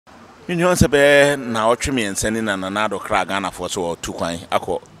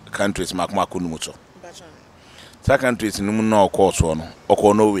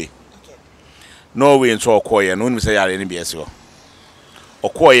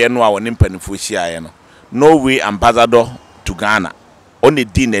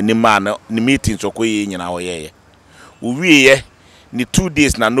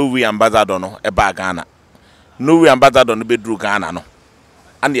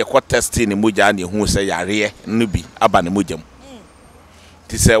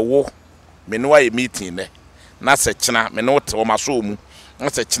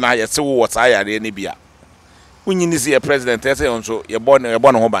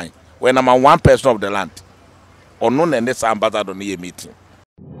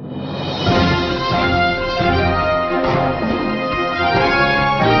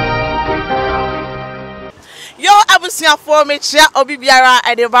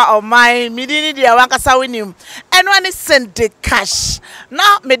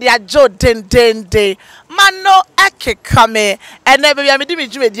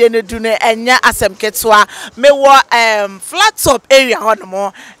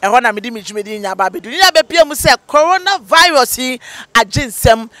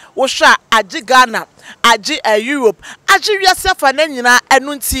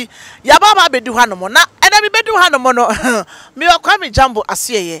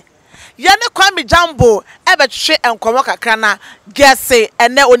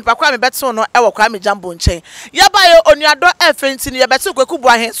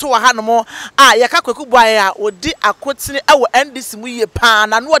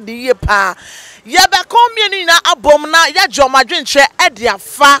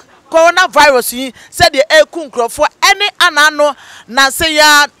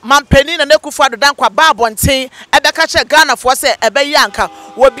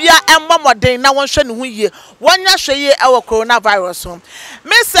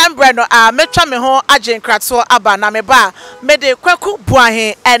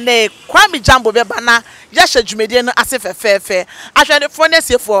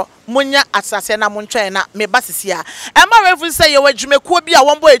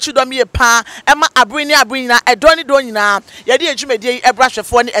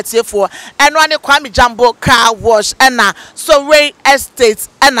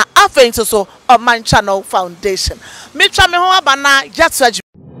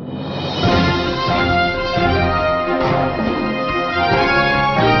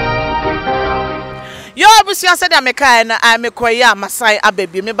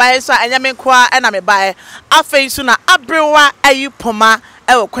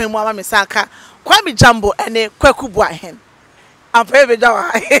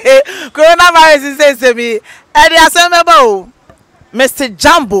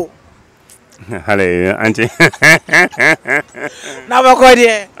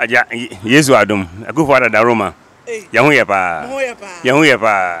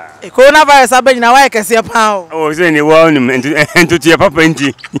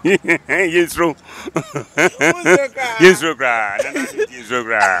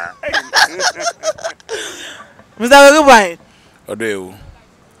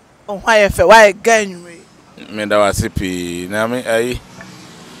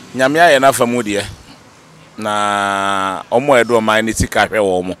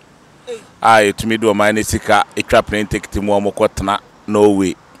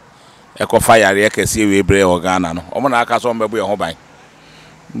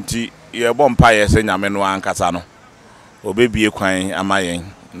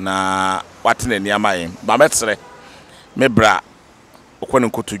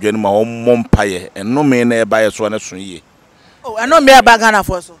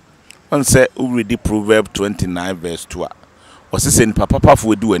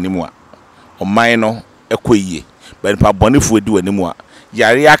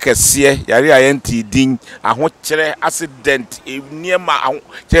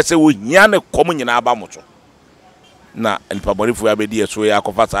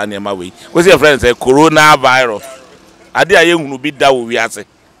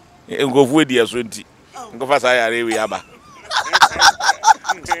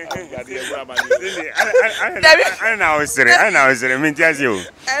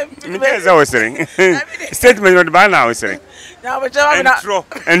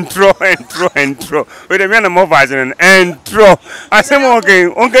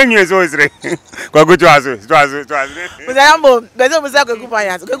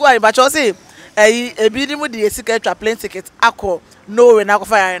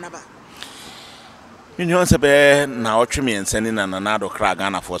Minyon sebe na otwemi enseni na Addo kra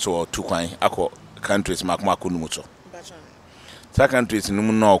Ghana for so two kwan akọ countries makoma kunu so. Sa countries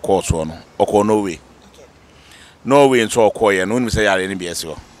num na ọkọ so no. Ọkọ Norway. Norway nso ọkọ ye no nim se yare ni biese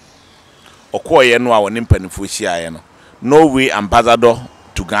ho. Ọkọ ye no a woni mpanifo hia ye no. Norway ambassador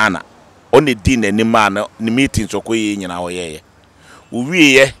to Ghana. Only din anima na ni meetings ọkọ ye nyina ho ye.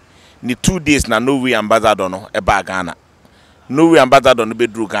 Uwie ye ni 2 days na Norway ambassador no e ba Ghana. Norway ambassador no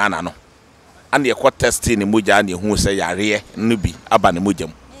bedru Ghana no. And ye kwa testing ni moja and ye hu se yare no bi aba ne moja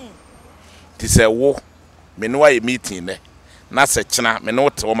mu. Ti se wo me no wa meeting ne na se kina me no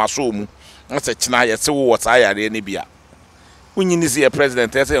te o maso mu na se kina ye se wo sa yare ne bia. Unyini se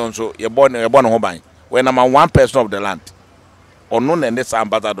president ye se onso ye born ho ban. We na man 1% of the land. Ono na ne sa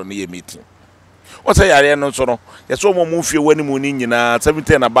ambassador no ye meeting. O se yare no so no ye so mo mu fie wani mu ni nyina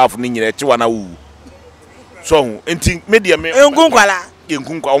 17 na bafu ni nyina chi wana wu. So enti media me enkunkwala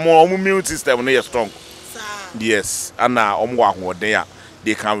Yenkunkwa omo immune system no is strong. Yes, and omo ahode a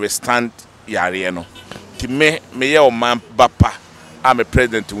they can withstand yare no. Ti me ye o man bapa am a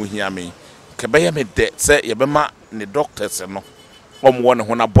president hu hia me. Ke be ye me de say ye be ma ne doctors no. Omo won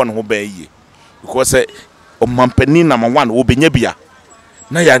ho na bon ho ba yie. Because say o mampani number 1 wo benya bia.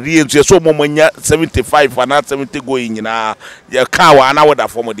 Na yare nso so omo nya 75 and 70 go nyina ye ka wa na woda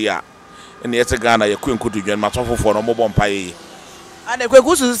form dia. En ye te Ghana ye kwenkudu dwan matofo no mo bo mpa ye. And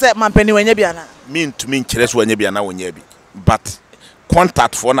Kwaku say mampani wanya bia na. Mean to mean chires wanya bia na wanya bi. But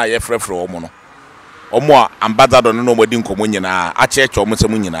contact for na ye frefre omo no. Omo ambassador no mo di nkomo nyina a cheche omo se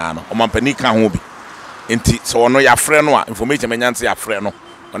mu nyina no. O mampani ka ho bi. Enti so ono ya frɛ no a information menyanse ya frɛ no.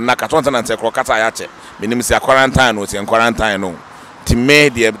 Na ka tonta na nse kro kata ya che. Menim se quarantine no se quarantine no. Ti me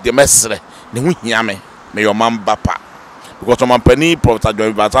de mesre ne hu hia me yo mamba pa. Because mampani Professor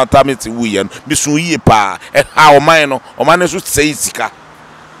John Batata me ti wuye no bi so yie pa e ha o man no o man so sei sika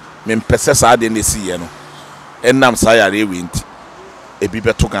me mpese sa de ne siye no enam sa yare we nti e bi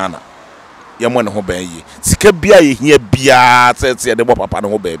beto Ghana ye mo ne ho ban yi sika bia ye hia bia tete de bo papa ne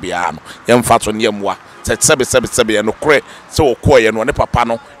ho ba bia no ye mfa to ne moa sebe ye no kre se wo ko ye no ne papa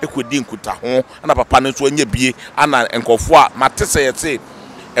no ekodi nkuta ho na papa no so anya bie ana enkofo a matese ye te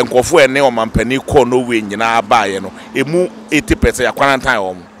enkofo ene o mampani ko no we nyina ba ye no emu 80% ya quarantine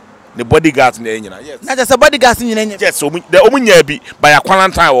o ne bodyguards na nyina. Yes, na just bodyguards nyina nya. Yes, omu nya bi ba ya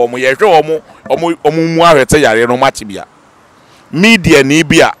quarantine o mo ye hwe o mu ahwete yare no match bia media ni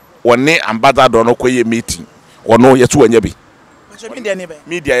bia woni ambassador no koye meeting wono ye to anya bi media ni be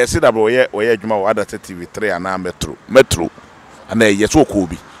media ye CW oye adwuma wo Addo TV3 ana metro ana ye so ko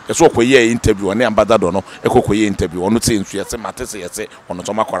bi ye so koye interview woni ambassador no ekokoye interview wono te nsu ye se matese ye se wono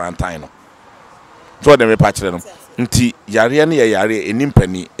to ma quarantine no so dem pa kire no nti yare ne ye yare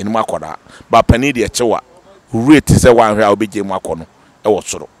enimpani enim akoda ba pani de chewa rate se wanhwe a obeje mu akono e wo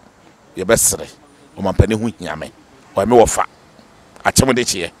soro ye besere o mampani hu hiame o me wo fa achemu de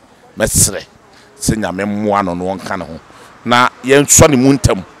chie mesere se nyame mmoa no no wonka ne ho na ye nso ne mu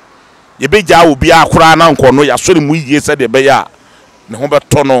ntam ye beja obi akora na nkono ya so ne mu yie se de be ya ne ho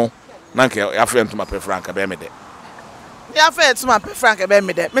beto no na nke ya frɛ ntoma pe franka be me de ya frɛ ntoma pe franka be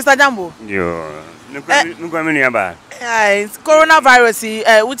me de Mr. Jambo yo nukwa menu aba coronavirus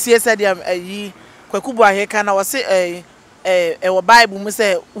utie said yi Kwaku Boahene kana wo se wo Bible mu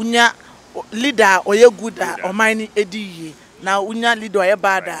se unya leader oye good o man ni ediye na unya leader oye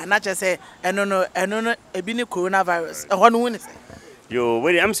bad na che se eno no ebi ni coronavirus ho no woni se yo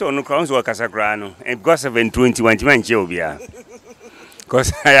we am so no crown so kasakra no because of 2021 man che obia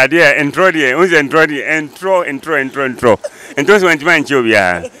because I idea intro there unze intro so man che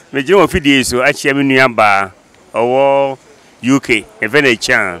obia me je mo fidie so achia me nua ba owo UK evene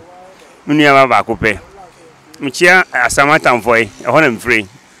chan me nua ba akopɛ mchia asamatan foi ho na mfree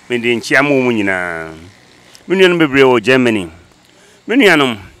me de nchia mo nyina me nua no bebre wo Germany me nua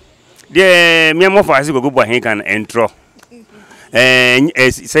no de me mo fa ase Kwaku Boahene kan intro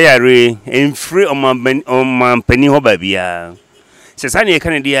say yare mfree o man pani ho ba bia se sane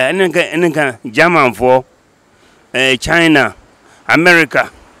kan dia enka German for China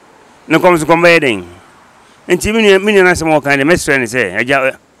America no comes combating enti me nua na se mo kan de mestre ne say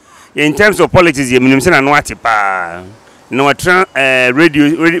in terms of politics you mean say na no atipa no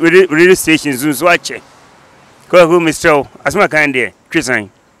radio stations so ache ko Mr. asma kan de tresan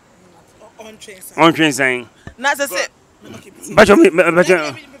on train sign na se bacho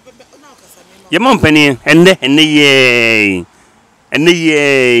ye mampani enne ye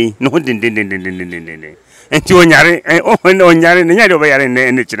no din enti onyare ne nyade obeyare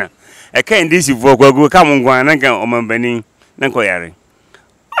ne china e ka NDC vo Kwaku ka mungwan na kan o mampani na ko yare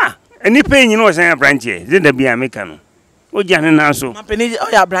any pain you know say branch here. Did there be a mechano? O jane na so. Mampani o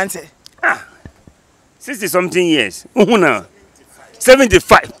ya branch. 60 something years.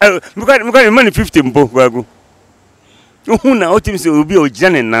 75. Because money 50 mpo Kwaku. Uhuna otimse obi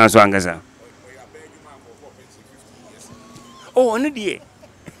ojane na so angasa. Oh, no die.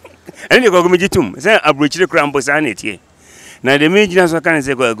 And you go mejitum. Say abrochire krampo sa na tie. Na de mejina so kan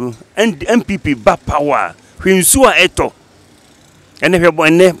say Kwaku. MPP ba power. Hwinsu a eto. Ene hwebo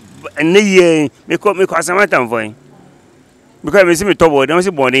ene ye me ko asamata mfoi. Because me see me tobo, dem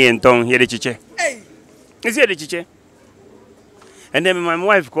say bone ye nton ye de chiche. Hey. You see the chiche. And then my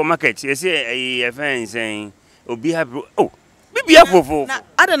wife go market. You see a friend saying obi have oh bibi afofo na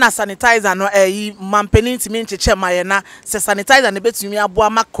ada na sanitizer no mampeni ntimi ncheche maye na se sanitizer ne betumi aboa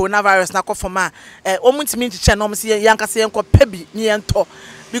ma coronavirus na kofoma omuntimi ncheche no mse yankase yenko pebi ni yento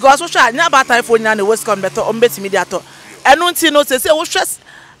because wo hwa nya ba time for nya na west come better ombetimi di ato enu nti no se wo hwe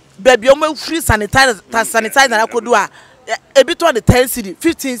baby o free sanitizer na kodu a ebi to the 10 cedi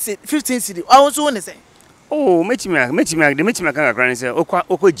 15 cedi o so ne say oh metimi kan akran say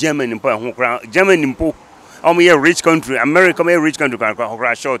okwa Germany mpo ho kra Germany mpo a rich country, America a rich country can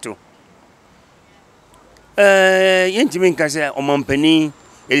cry short too. Yentimin can say, O Mampeni,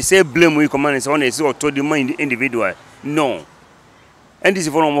 it say blame we command and so on, or told the mind individual. No. And this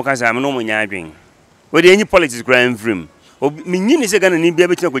is for no more I'm no more yapping. But any politics crime from Minin is a gun and be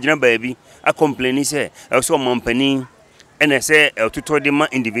able to baby. I complain, say, I saw Mampeni, and I say, to told the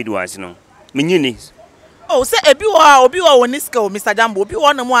individuals, no. Mininis. Oh, say a biwa or Nisco, Mr. Jambo, be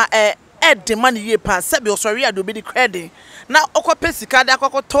one more the money ye pass, said your sorry, I do be the credit. Now, Oko Pesica, the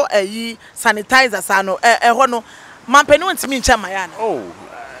Coco to a sanitizer, sano, hono, Mampeni wants me Chamayana. Oh,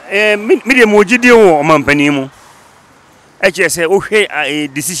 medium Mojidio or Mampenimo. I just say, okay, a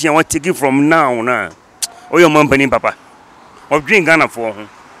decision I want to take from now. Oh, your Mampeni, Papa. Or drink Ghana for him.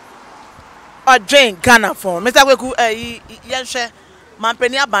 Or drink Ghana for Mr. Kwaku, Yanshe,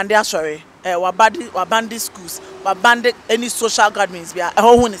 Mampeni Abandia, sorry, Wabandi schools, Wabandi any social gatherings, we are a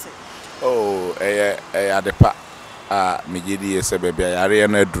whole say. Oh, adepa mejidi ese bebe yare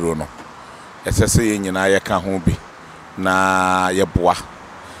na duro no esese nyina ye ka ho bi na ye boa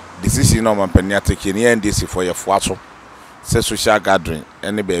decision no mampani atake ni NDC for ye foaso se social gathering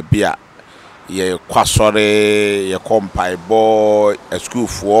ene bebe a ye kwasore ye kompai boy school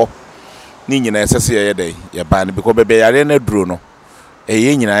for ni nyina esese ye dey ye ba ne because bebe yare na duro no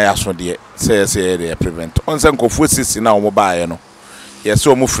ye nyina ya so de se ye dey prevent on se nkofu sisi na omo ba ye no yes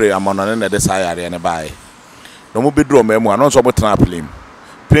so mu free amono na de sayare ne bae no mu bedro mamu anon so mo tena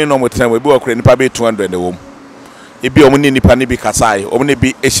plane no mo tena we bi okure nipa be 200 ne wom ebi omo ni nipa ne bi kasai omo ne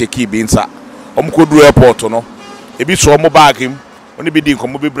bi esheki bi nsa omo koduru airport no ebi so omo bag him oni bi di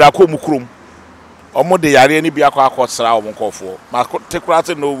nkomo bi bra ko mu krom omo de yare ne bi akosra omo nkofo ma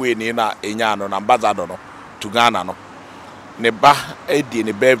tekurate no we ni na enya no na mbazado no to Ghana no ne ba edi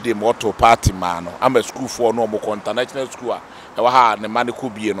ne birthday moto party man no am school for no omo international school ha ne mane ko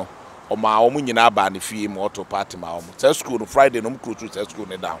bie no o ma o nyina ba ne fie mo auto party ma o mo school no Friday no mo kru to school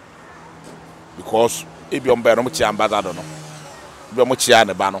ne down because ebi o mba no mo chi ambassador no bi o mo chi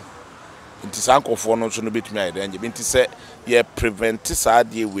ane ba no nti sankofo no so no betumi ayede nje nti se ye prevent sa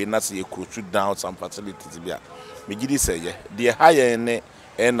de we na se ye kru down some facilities bia me gidi se ye de ha ye ne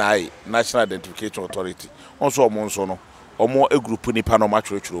NI National Identification Authority onso mo nso no omo a group nipa no ma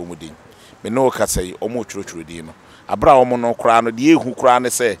churechuro mu din me no ka sei omo churechuro din no abra omo no kra no de ehu kra ne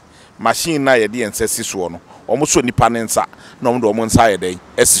se machine na ye de ensesi so no omo so nipa ne nsa na omo do omo nsa ye den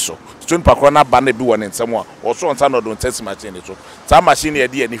esiso so nipa kra na ba na bi won nsem a o so nsa no do ntesi machine so ta machine ye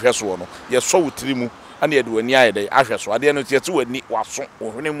de ani hwe so no ye so wutiri mu ana ye de wani aye den ahwe so ade no tie ti wani waso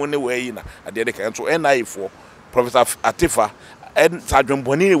ohwene mu ne wayi na ade de kan so NI for Professor Atifa en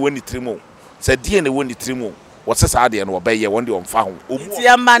sadwemboni ne woni tirimo se die ne woni tirimo wo se sa ade no obeye won de omfa ho ti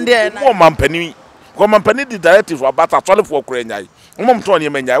amande na wo mampani ko mampani di directive about atole for okura nyai umom to ne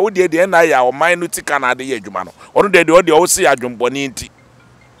manyai wo de na ya o man no tika na ade ye adwuma no ono de o se adwemboni nti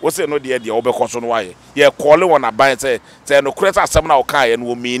wo se no de wo be koso no waye ye call won aban se no kureta asem na wo kan ye no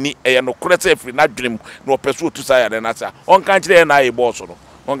wo mini ye no kureta free na dwem no peso tu sa ya na sa on kan kire na ye boss no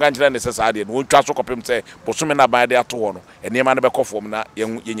on kan kire ne se sa ade no wo twa so kopem se bosome na ban de ato ho no enema na be kofom na ye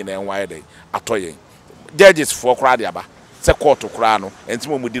nyina en waye de ato ye judges for kra de aba se court kra no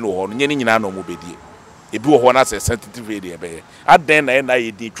entimo mudi no ho no nye nyina na mo bedie ebi wo ho na se sensitive area be aden na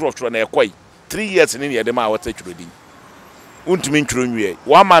ye di tworo na ekoi 3 years ni ye de ma wata tworo di untumi ntworo nwie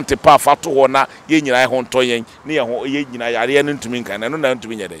 1 month pa fato ho na ye nyina ho nto yen ne ye ho ye nyina yare ne ntumi nkan no na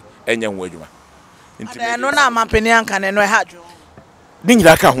ntumi nyede enye ho adwuma ntumi no na mampeni ankan no ha dwo ni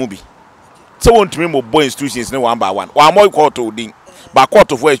nyina ka ho bi se won ntumi mo boy institutions ne one by one wa mo court odin But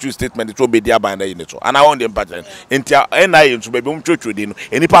court of issue statement to be there by the unit. And I want them pattern. Intia NIA to be trading.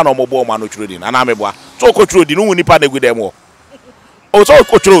 Any pan or mobile man trading. And I'm a so coach trading. Who nipa ne good demo? Oh, so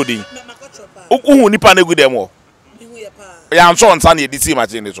coach trading. Who nipa ne good demo? Yeah, I'm so on Sunday. This is my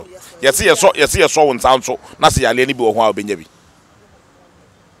thing. Yes, yes, so on sound so. Nasi ya leni bi ohwa obenyebi.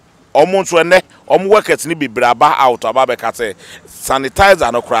 Omo nso ene omo workers ni bi braba out aba ka say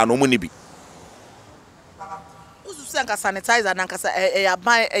sanitizer no kra no mu ni bi. Usu se nka sanitizer na nka sa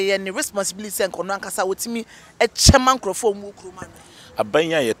aban ni responsibility nko no nka sa wotimi echema nkrofo mu kroma. Aban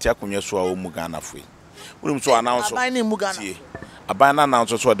ya yete akonwa so a o mu Ghana foi. Wonum so announce. Aban ni mu Ghana. Aban na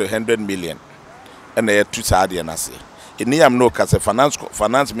announce so the 100 million. And they two side na say. Eniam no ka say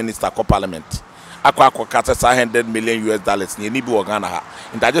finance minister ko parliament. Akwa kata $100 million ni bi Ghana ha.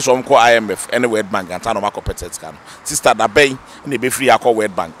 Nta je so mko IMF and World Bank anta no makopetet kan. Sister da ben na be free akọ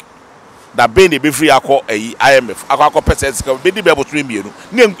World Bank. Da ben na be free akọ IMF. Akọ petet kan be di be botun mienu.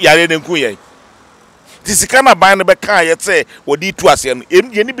 Ne yare ne nku yen. Ti sika na ban no be kan ye say wodi tu ase no.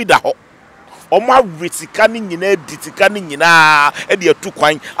 Ye ni bi da ho. Omo awetika ni nyina ditika ni nyina e de atu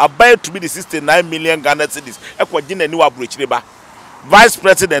kwan about to be the 69 million Ghana cedis. E kwa gina ni wa brochire ba. Vice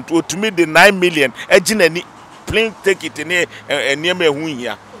President to me the 9 million ejinani plain take it in enema ehu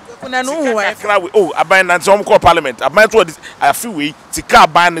hia kuna no hu oh aban na some call parliament aban to afi we tika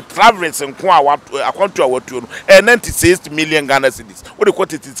aban travelers nko akwanto awatuo no 96 million Ghana cedis what they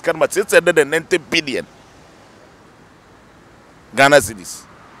quote it is kind of 690 billion Ghana cedis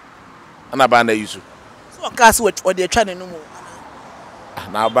ana aban na yusu so cast what they trying no more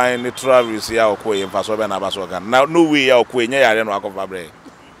na aban ni travelers ya okoye mfaso be na abaso Ghana na no way ya okoye nya yare no akofa bre.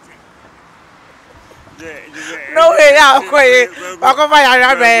 No way, yeah, okay. Akufo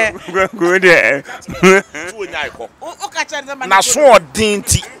yara be. Go there. Na so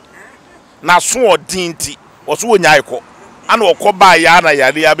odinti. Oso wonyai ko. Ana okoba ya na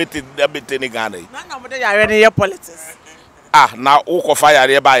yare abete ni Ghana. Na mo de yare ni politics. Na ukofa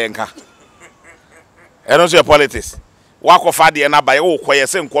yare ba yenka. Eno so politics. Wakofa de na ba ye ukoye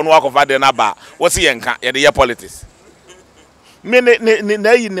se nko no wakofa de na ba. Wo se yenka ye politics. Me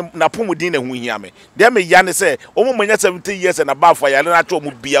na pomudin na hu hia me de me ya ne say omo manya 70 years na ba for ya na cho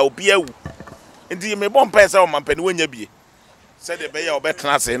mu bia obi awu ndi me bon pese o mampani wonya bie say de be ya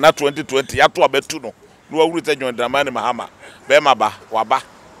obetena se na 2020 ya to abetu no no awuru te John Dramani Mahama be ma ba wa ba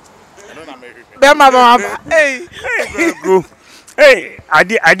be ma ba hey go hey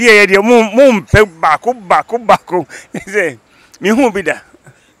adi ye de mum pe bako say me hu bi da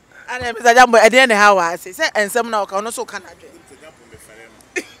ana Mr. Jambo e de ne ha wa say ensem na o ka no so kana dwe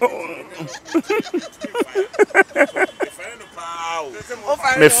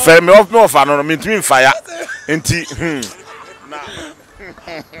me fe me of no fa no me timi fire enti na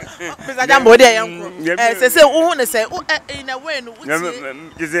Mr. Jambo de yanko say wo ne say in a way no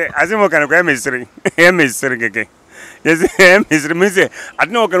you say azimo kana kwa mesri keke yes mesri me say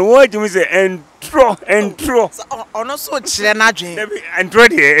adno kana wo you say entro ono so chire na dwen entro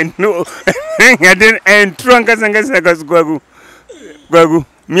de no I didn't entro ngasa Kwaku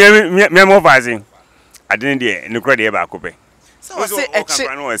me mo fazi adene de ne kura de ba kope so say echi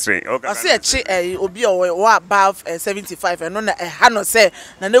obi o above 75 no na ha no say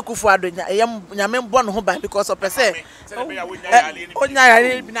na Akufo Addo nyame mbo no ho ba because of person onya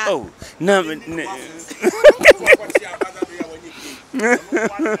yare bi na oh na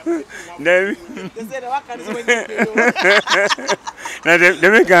they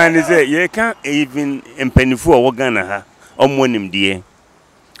make can say you can't even empenifo o Ghana ha omonim die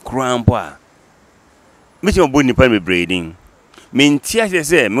krampo a me che obo nipa me breeding me ntia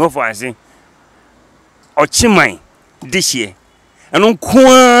say me ofo ase ochiman dihie eno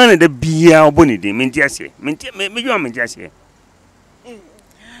kwa na da bia obo ni de me ntia se me jo me ntia se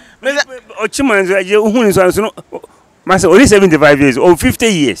me ochiman so aje ohun so no masa only 75 years or 50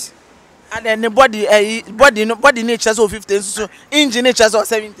 years and then the body nature so 50 so engine nature so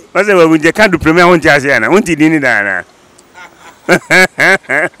 70 masa we je kan do premier won ntia se na won ti ni da na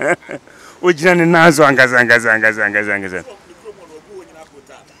ojina ne nazo angasa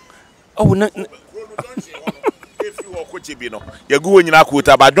oh na if you okoche bi no ye gu nyina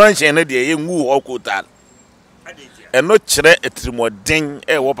kota ba don hye ne de ye ngu ho kota eno kire etrimoden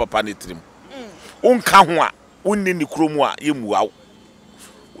e wo papa ne trim unka ho a unni ni kromu a ye muaw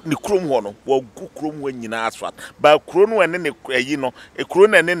ni krom ho no wo gu krom wa nyina asfat ba kro no ene ne ayi no e kro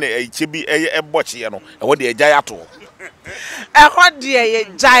na ene ne eche bi e boche no e wo de agya yato e ho de ye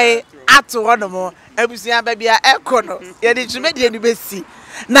jai ato ho no mo abusia ba bia e ko no ye di tweme de ni besi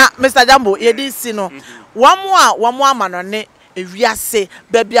na Mr. Jambo ye di si no wamo ama no ne ewiase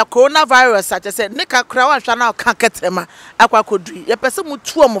baby a coronavirus such as said nika kra wan hwa na ka ketema akwa kodui ye pese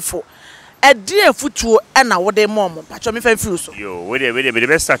mutu omfo edie futuo e na wode mom pacho me fa fiu so yo we the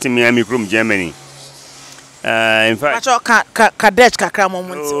best start in Miami from Germany. In fact pacho ka Dutch kakra mom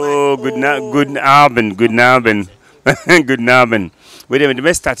nti oh good Alban good Alban we the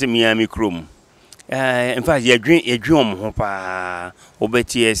best start in Miami Chrome. In fact, you dream hopa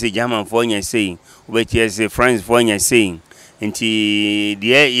obeti say German for you saying, obeti say France for you saying, nti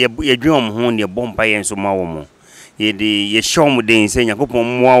ye dream ho ne bompa yen so ma wo mo. Ye show mo den say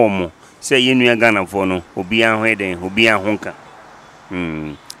Yakopon mo wo mo. Say ye nua Ghana for no, obi an ho den, obi an ho nka.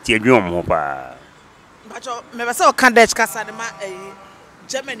 Ti ye dream hopa. Bacho me be say o kan Dutch kasa de ma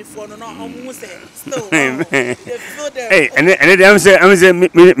Germany for no how say still hey and I'm say me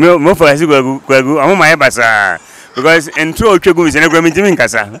for asi Kwaku am my basa because entro twegu me say na gra me timi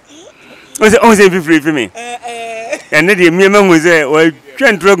nkasa o say free me and the me hu say o twa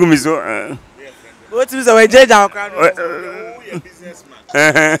entro gu me so o timi say we jeja okra no businessman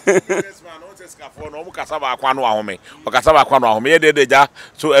o te skafo no mu kasa ba akwa no ahome o kasa ba akwa no ahome ye de ja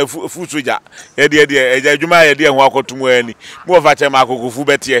so fu soja ye de eja adwuma ye de ho akotum ani mu ofa che ma akokofu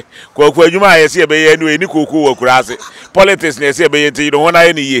betie Kwaku adwuma ye se ye be ye ni eni koku wa kurase politics na se ye be ye nti no wona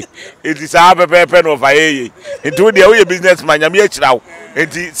ye ni ye enti sa pepe no fa ye enti de wo ye businessman nyame ye kira wo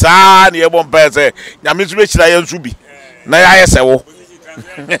enti sa na ye bom pa se nyame su be kira ye nsu bi na ya ye se wo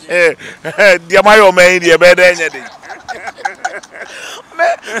dia mayo me dia be de nya de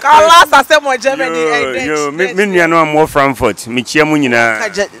Carlos asemo Germany yo me nua no am Frankfurt me chia mu nyina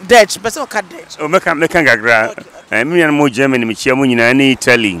Dutch pese o ka Dutch o me kan gagra me nua mo Germany me chia mu nyina na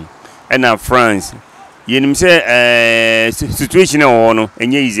Italy na France yenim se situation e wo no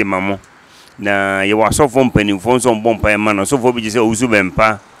enye easy mamo na ye wa so fo mpanimfo so mbompa e ma no so fo bi je se ozu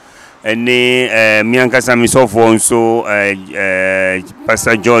bempa ene mi ankasa mi so fo nso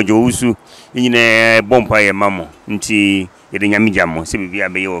Pastor George ozu nyina bompa e mamo nti yede nyami jamo se bibia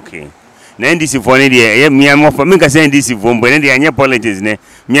be okay na NDC for ne de ye miamo for me ka se NDC for mbo ne de anye politics ne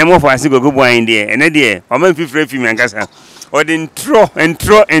miamo for asigo go Boahene de ene de o man fifre fi mi ankasa o de intro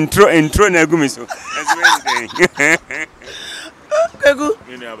na gumi so Kwaku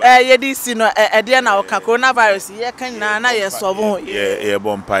ye DC no de na o ka coronavirus ye kan na ye so bo ye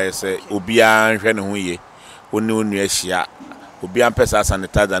bompa ye se obi an hwe ne ho ye oni onu ahia obi an pesa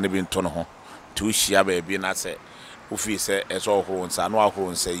sanitizer ne bi nto no ho tu hia ba bi na se ofi se eso ohoro nsa no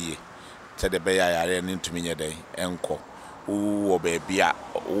ahoro nsa yie te de be ya yare ne ntumi nye den enko wo ba bia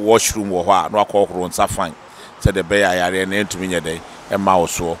washroom wo ho a no akọ nsa fan te de be ya yare ne ntumi nye den e ma wo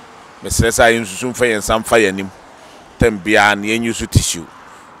so me sesa yinsusu mfa yensa mfa yanim tambia ne yenyusu tissue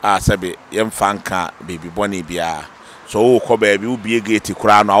a sebe yemfa nka baby boni bia so wo ko ba bi wo bie gate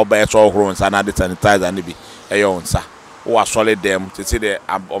kura no wo ba eso ohoro nsa na de sanitizer ne bi eyo nsa o asole dem tete de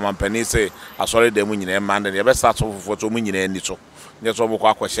omampani se asole dem nyina emande ne be start fofo to mu nyina ani so ne so bokọ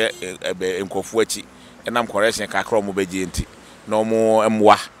akwhye enkofu achi enam correction kakra mo beji enti no mo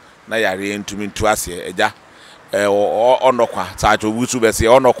emwa na yare ntumi ntu ase eja onokwa taacho wusu be se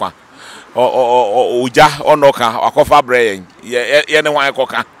onokwa oja onoka akofa breyen ye ne wan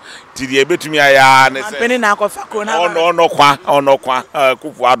koka ti de ebetumi aya ne se ampeni na akofa corona onokwa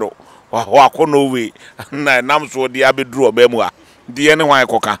Akufo Addo wa akono we na nam so de abeduru obamu a de ne wan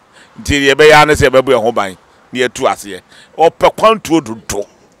koka ti de be ya ne se bebu ho ban ne atu ase o pe kwantu odudo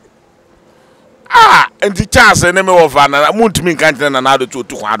enti chance ne me wo fa na muntumi nka ntere na Addo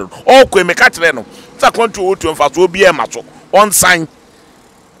to kwa Addo o kwe me ka kire no sa kwantu otu mfa so obi e ma so on sign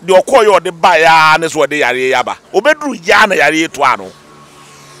de okoyo de ba ya ne so de yare yaba obeduru ya na yare etu ano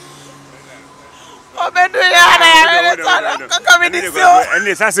obedu ya na yare etu ano kaka mi di so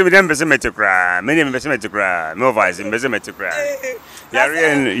ene sase me dem bese metekra me dem bese metekra me ovise bese metekra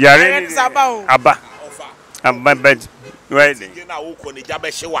yare aba bed right na wo ko ne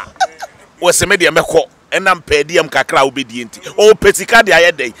jabe hyewa wo se me de mekọ enam pedium kakra obedi enti o petika de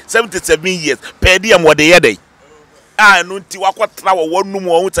ayedai 77 years pedium wo de yedai no nti wakotra wo wonum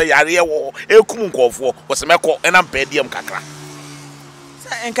wo huta yare wo ekum nkofo wo se mekọ enam pedium kakra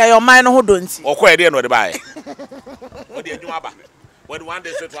enka your mind no hodo nti okọ ede no de bae wo de adwuma ba wo de one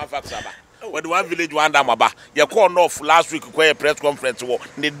day straight one facts aba wo de one village one dam aba ye call north last week kwa press conference wo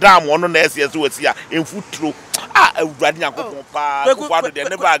ne dam ono na SS wo si a enfutro awurade nyankopon pa Akufo Addo de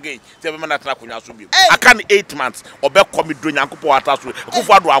never again se be na tra konya so bi aka ne 8 months obe komidro nyankopon ata so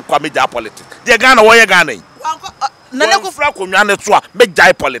Akufo Addo ankwa meja politics de Ghana wo ye Ghana yi nane ko fra konya ne so a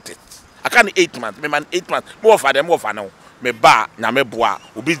meja politics aka ne 8 months me man 8 months mo fa dem mo fa no me ba na me boa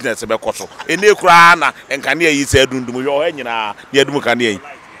o business be koso ene kura na enka ne yi se dundum yo he nyina ne adum ka ne yi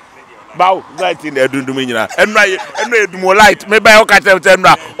Bow light in the Dundumina. And Dumo light, maybe I'll catch them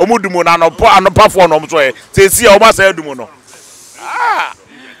tender, or Mudumona, and a puff on them. Say, see, I must say Dumono. Ah,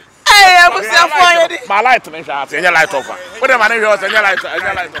 hey, I was there for my light, and your light over. What am I and your light?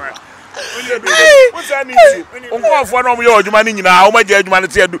 What's that need? Uncle for no more, you money now, how much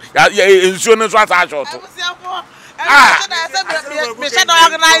humanity do? Insurance was I short. We should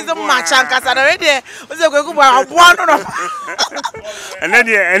organize the match and Casa already. Was a good one. And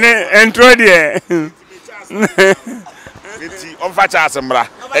then throw the on Fachasambra,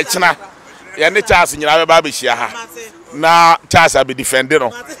 Echna, and Chas in your baby share. Now, Chas will be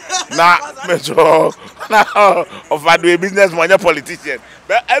defending. Now, Metro, now, of a business man, a politician.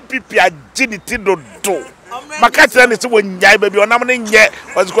 But MPP are Ginny Tindo do. Macatan is when Yay baby or nominating yet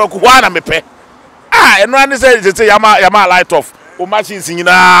was called Kuana Mepe. Ah, and one says it's a Yama light off. O machine singing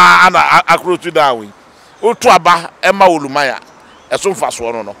and across to Darwin. O Twaba, Emma Ulumaya, a so fast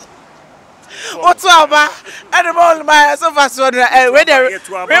one. What's up, and my so fast one? Whether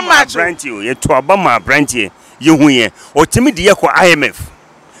rematch brand you to Obama brand you here, or Timmy Diako IMF,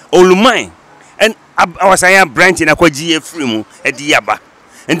 Olumai, and I was I am branching a GF free at Diaba,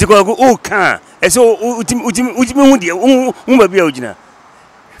 and to go, oh, car, and so Umabiogina.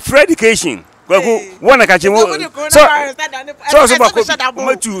 For education. One catch him. So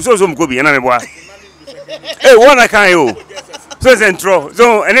hey, one I can't you. So central.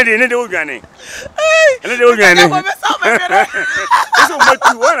 So and then old granny. And then old granny. So much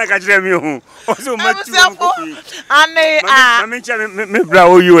one I catch them. Also much. And me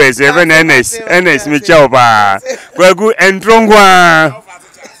bra US even NS me chauba. Kwaku and Trongwa.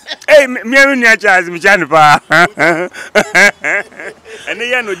 Hey, me Charles me chanpa. And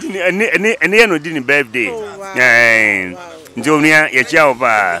they no dinner birthday. Jonia, your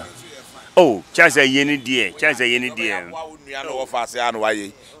chauba. Oh, Charles a yeni dear, Charles a yeni dear.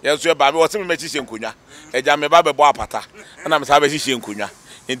 Yes, your baby was a magician cunya. A jammy baby boapata, and I'm savage cunya.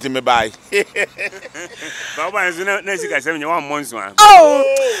 Into me by. Baba is not necessarily 71 months. Oh,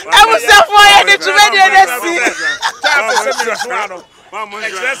 I was so far to and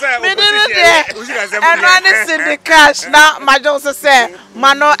one is in the cash now. My Johnson said,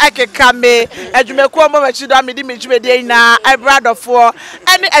 Mano Akekame, and you may come over to the Midimidina, I brother for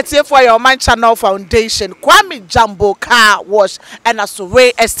any ETF for your Man Channel Foundation, Kwame Jumbo Car Wash, and a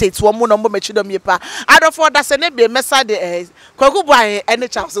Survey Estates, one more number Mechidomipa. I don't for that's an be message the Kwaku by any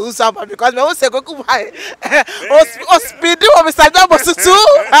chance to do because I will say Kwaku by or speedy or Mr. Jumbo too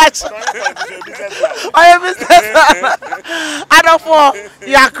much. I don't for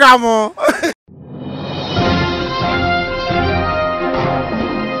Yakramo.